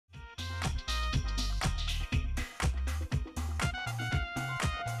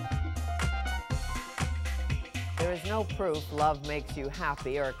There is no proof love makes you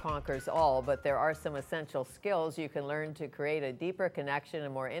happy or conquers all, but there are some essential skills you can learn to create a deeper connection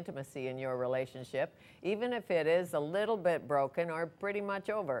and more intimacy in your relationship, even if it is a little bit broken or pretty much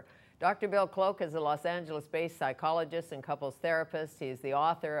over. Dr. Bill Cloke is a Los Angeles-based psychologist and couples therapist. He is the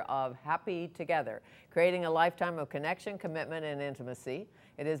author of Happy Together, Creating a Lifetime of Connection, Commitment, and Intimacy.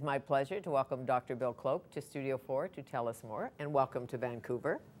 It is my pleasure to welcome Dr. Bill Cloke to Studio 4 to tell us more, and welcome to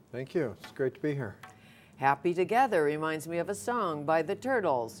Vancouver. Thank you. It's great to be here. Happy Together reminds me of a song by the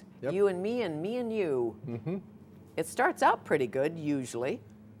Turtles, Yep. You and Me and Me and You. Mm-hmm. It starts out pretty good, usually.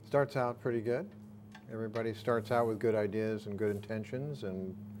 Starts out pretty good. Everybody starts out with good ideas and good intentions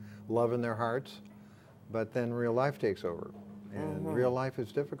and love in their hearts, but then real life takes over. And real life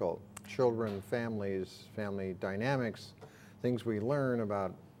is difficult. Children, families, family dynamics, things we learn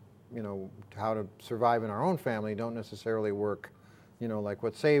about, how to survive in our own family don't necessarily work. Like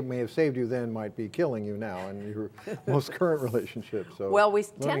what may have saved you then might be killing you now in your most current relationship. So well, we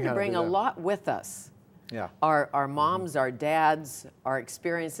tend to bring a lot with us. Yeah. Our moms, our dads, our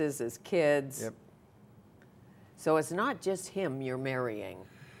experiences as kids. Yep. So it's not just him you're marrying,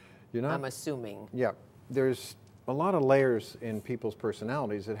 I'm assuming. Yeah. There's a lot of layers in people's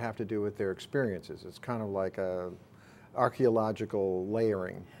personalities that have to do with their experiences. It's kind of like a archaeological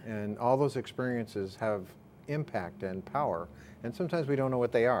layering, and all those experiences have impact and power, and sometimes we don't know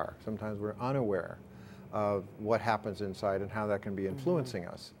what they are. Sometimes we're unaware of what happens inside and how that can be influencing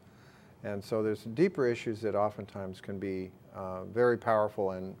us. And so there's deeper issues that oftentimes can be very powerful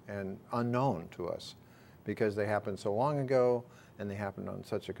and unknown to us because they happened so long ago and they happen on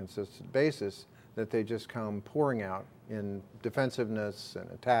such a consistent basis that they just come pouring out in defensiveness and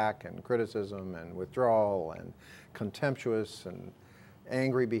attack and criticism and withdrawal and contemptuous and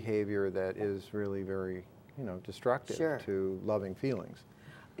angry behavior that is really very destructive to loving feelings.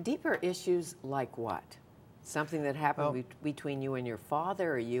 Deeper issues like what? Something that happened between you and your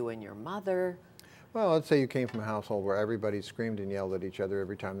father or you and your mother? Well, let's say you came from a household where everybody screamed and yelled at each other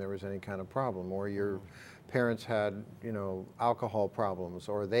every time there was any kind of problem, or your parents had, alcohol problems,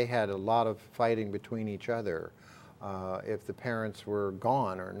 or they had a lot of fighting between each other. If the parents were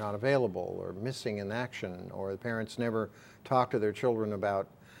gone or not available or missing in action, or the parents never talked to their children about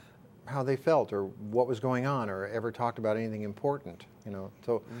how they felt or what was going on or ever talked about anything important,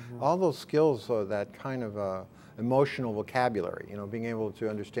 So all those skills, that kind of emotional vocabulary, being able to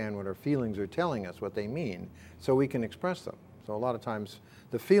understand what our feelings are telling us, what they mean, so we can express them. So a lot of times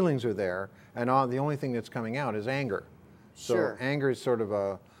the feelings are there, and the only thing that's coming out is anger. So anger is sort of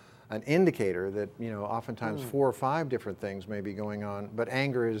an indicator that, oftentimes 4 or 5 different things may be going on, but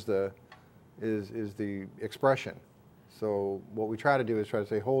anger is the expression. So what we try to do is try to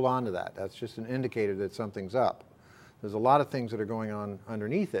say, hold on to that. That's just an indicator that something's up. There's a lot of things that are going on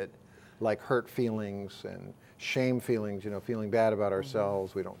underneath it, like hurt feelings and shame feelings, feeling bad about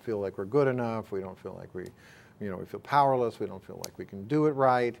ourselves. We don't feel like we're good enough. We don't feel like we feel powerless. We don't feel like we can do it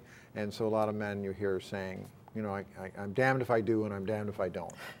right. And so a lot of men you hear saying, I'm damned if I do and I'm damned if I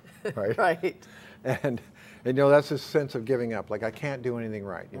don't, right? Right. And that's a sense of giving up, like I can't do anything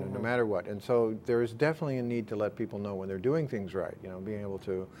right, no matter what. And so there is definitely a need to let people know when they're doing things right, being able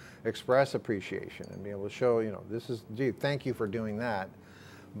to express appreciation and be able to show, gee, thank you for doing that,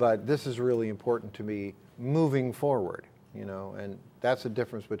 but this is really important to me moving forward, and that's the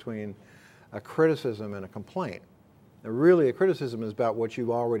difference between a criticism and a complaint. Now, really, a criticism is about what you've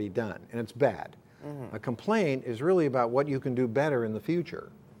already done, and it's bad. A complaint is really about what you can do better in the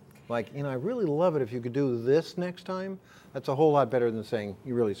future. Like, I really love it if you could do this next time. That's a whole lot better than saying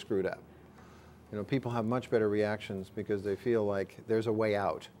you really screwed up. People have much better reactions because they feel like there's a way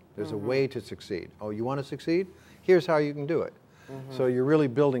out. There's a way to succeed. Oh, you want to succeed? Here's how you can do it. So you're really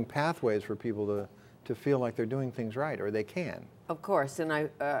building pathways for people to feel like they're doing things right, or they can. Of course, and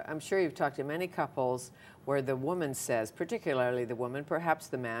I'm sure you've talked to many couples where the woman says, particularly the woman, perhaps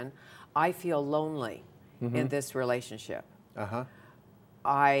the man, I feel lonely in this relationship.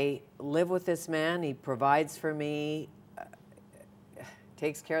 I live with this man, he provides for me,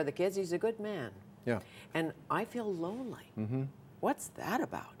 takes care of the kids, he's a good man. Yeah. And I feel lonely. What's that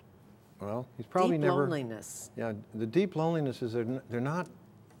about? Well, he's probably deep loneliness. Yeah, the deep loneliness is they're not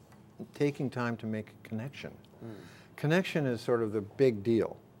taking time to make a connection. Connection is sort of the big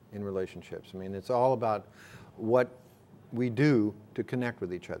deal in relationships. I mean, it's all about what we do to connect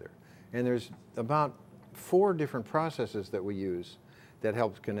with each other. And there's about 4 different processes that we use that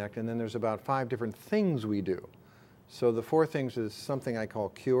helps connect, and then there's about 5 different things we do. So the 4 things is something I call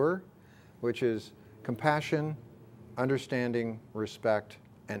CURE, which is compassion, understanding, respect,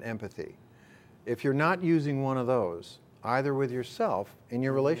 and empathy. If you're not using one of those, either with yourself, in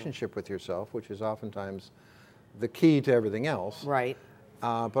your relationship with yourself, which is oftentimes the key to everything else. Right.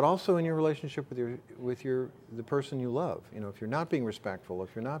 But also in your relationship with the person you love. You know, if you're not being respectful, if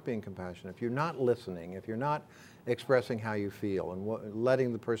you're not being compassionate, if you're not listening, if you're not expressing how you feel and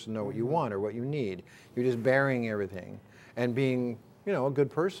letting the person know what you want or what you need, you're just burying everything and being, you know, a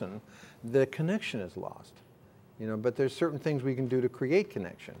good person, the connection is lost. You know, but there's certain things we can do to create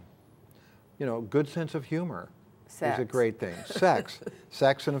connection. You know, good sense of humor. Sex. Is a great thing.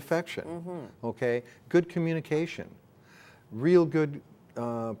 Sex and affection. Okay, good communication, real good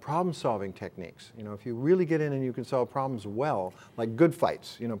problem-solving techniques. You know, if you really get in and you can solve problems well, like good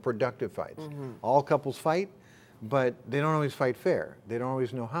fights, you know, productive fights. All couples fight, but they don't always fight fair. They don't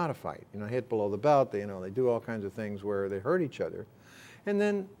always know how to fight. You know, hit below the belt. They do all kinds of things where they hurt each other, and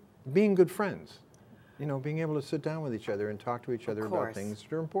then being good friends. You know, being able to sit down with each other and talk to each other about things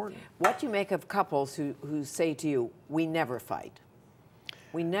that are important. What do you make of couples who say to you, we never fight?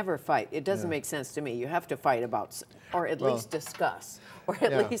 We never fight. It doesn't make sense to me. You have to fight about, or at least discuss, or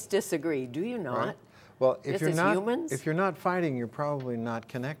at least disagree. Do you not? Right. Well, if humans? if you're not fighting, you're probably not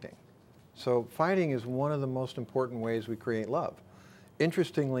connecting. So fighting is one of the most important ways we create love.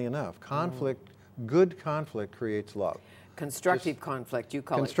 Interestingly enough, good conflict creates love. Constructive conflict, you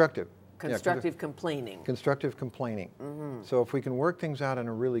call constructive. Constructive complaining. Constructive complaining. So if we can work things out in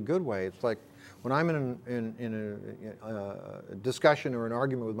a really good way, it's like when I'm in a discussion or an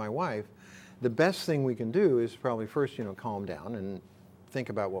argument with my wife, the best thing we can do is probably first, you know, calm down and think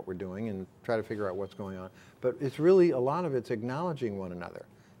about what we're doing and try to figure out what's going on. But it's really, a lot of it's acknowledging one another.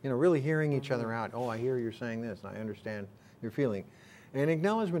 You know, really hearing each other out. Oh, I hear you're saying this, and I understand your feeling. And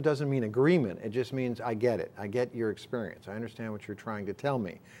acknowledgement doesn't mean agreement. It just means I get it. I get your experience. I understand what you're trying to tell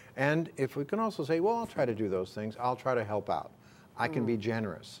me. And if we can also say, well, I'll try to do those things. I'll try to help out. I can be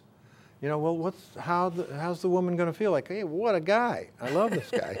generous. You know, well, how's the woman going to feel? Like, hey, what a guy. I love this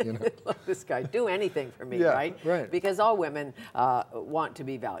guy. You know? I love this guy. Do anything for me, Yeah, right? right. Because all women want to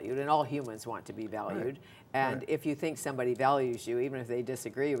be valued, and all humans want to be valued. Right. And if you think somebody values you, even if they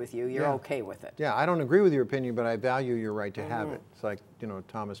disagree with you, you're okay with it. Yeah, I don't agree with your opinion, but I value your right to have it. It's like, you know,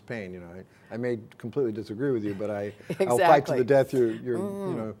 Thomas Paine. You know, I may completely disagree with you, but I'll fight to the death. You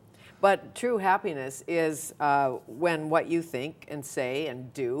know. But true happiness is when what you think and say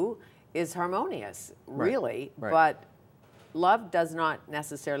and do is harmonious, really. Right. But love does not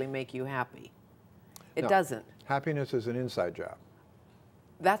necessarily make you happy. It doesn't. Happiness is an inside job.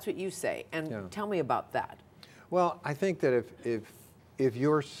 That's what you say. And tell me about that. Well, I think that if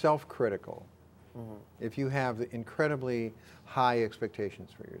you're self-critical, if you have incredibly high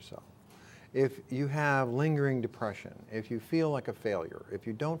expectations for yourself, if you have lingering depression, if you feel like a failure, if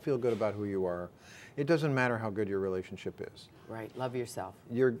you don't feel good about who you are, it doesn't matter how good your relationship is. Right, love yourself.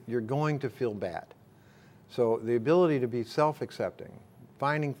 You're going to feel bad. So the ability to be self-accepting,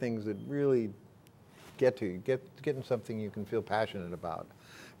 finding things that really get to you, getting something you can feel passionate about,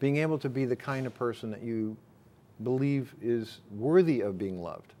 being able to be the kind of person that you believe is worthy of being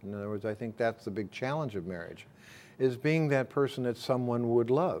loved. In other words, I think that's the big challenge of marriage, is being that person that someone would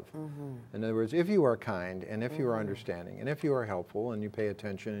love. In other words, if you are kind and if you are understanding and if you are helpful and you pay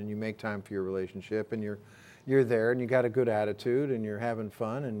attention and you make time for your relationship and you're there and you got a good attitude and you're having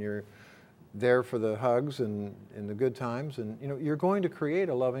fun and you're there for the hugs and the good times, and you know, you're going to create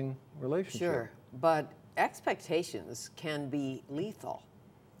a loving relationship. Sure, but expectations can be lethal.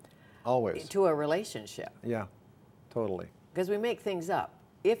 Always. To a relationship. Yeah, totally. Because we make things up.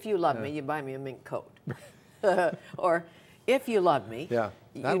 If you love me, you buy me a mink coat. Or if you love me,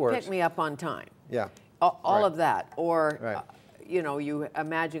 you pick me up on time. Yeah. All of that. Or, you know, you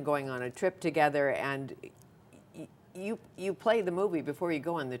imagine going on a trip together and you play the movie before you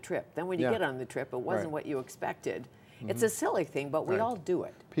go on the trip. Then when you get on the trip, it wasn't what you expected. It's a silly thing, but we all do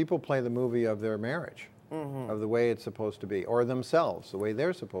it. People play the movie of their marriage, of the way it's supposed to be, or themselves, the way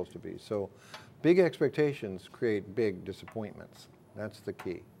they're supposed to be. So big expectations create big disappointments. That's the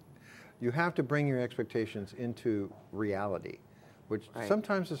key. You have to bring your expectations into reality, which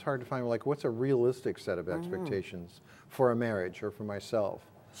sometimes is hard to find. Like, what's a realistic set of expectations for a marriage or for myself?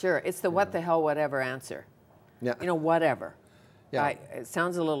 Sure, it's the what the hell, whatever answer. Yeah. You know, whatever. Yeah. It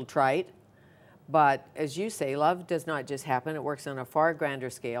sounds a little trite, but as you say, love does not just happen. It works on a far grander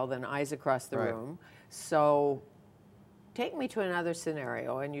scale than eyes across the room. So take me to another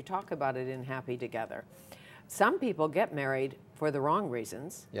scenario, and you talk about it in Happy Together. Some people get married for the wrong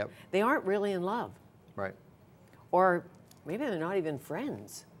reasons. Yep. They aren't really in love. Right. Or maybe they're not even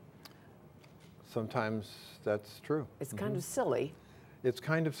friends. Sometimes that's true. It's kind of silly. It's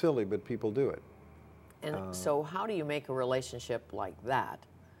kind of silly, but people do it. And so how do you make a relationship like that?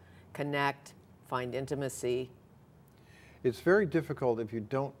 Connect, find intimacy? It's very difficult if you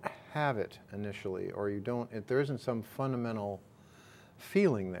don't have it initially, or you don't, if there isn't some fundamental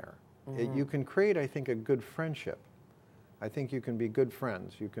feeling there, you can create, I think, a good friendship. I think you can be good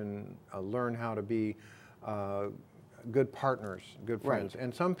friends. You can learn how to be good partners, good friends. Right.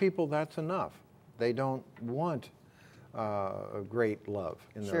 And some people, that's enough. They don't want a great love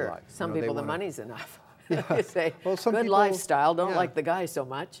in their life. Some people, the money's enough. Yeah. You say, well, some good people, lifestyle, don't like the guy so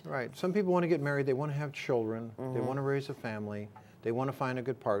much. Right. Some people want to get married. They want to have children. They want to raise a family. They want to find a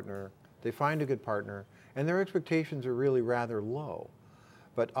good partner. They find a good partner. And their expectations are really rather low.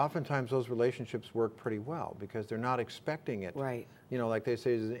 But oftentimes those relationships work pretty well because they're not expecting it. Right. You know, like they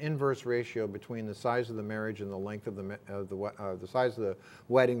say, there's an inverse ratio between the size of the marriage and the length of the size of the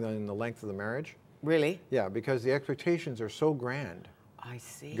wedding and the length of the marriage. Really? Yeah, because the expectations are so grand. I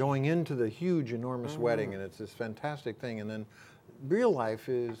see. Going into the huge, enormous wedding, and it's this fantastic thing, and then real life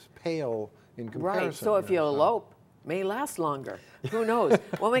is pale in comparison. Right. So if you elope, may last longer. Who knows?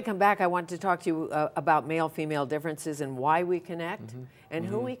 When we come back, I want to talk to you about male-female differences and why we connect and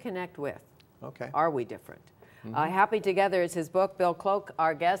who we connect with. Okay. Are we different? Happy Together is his book. Bill Cloke,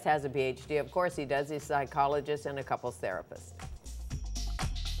 our guest, has a PhD. Of course he does. He's a psychologist and a couples therapist.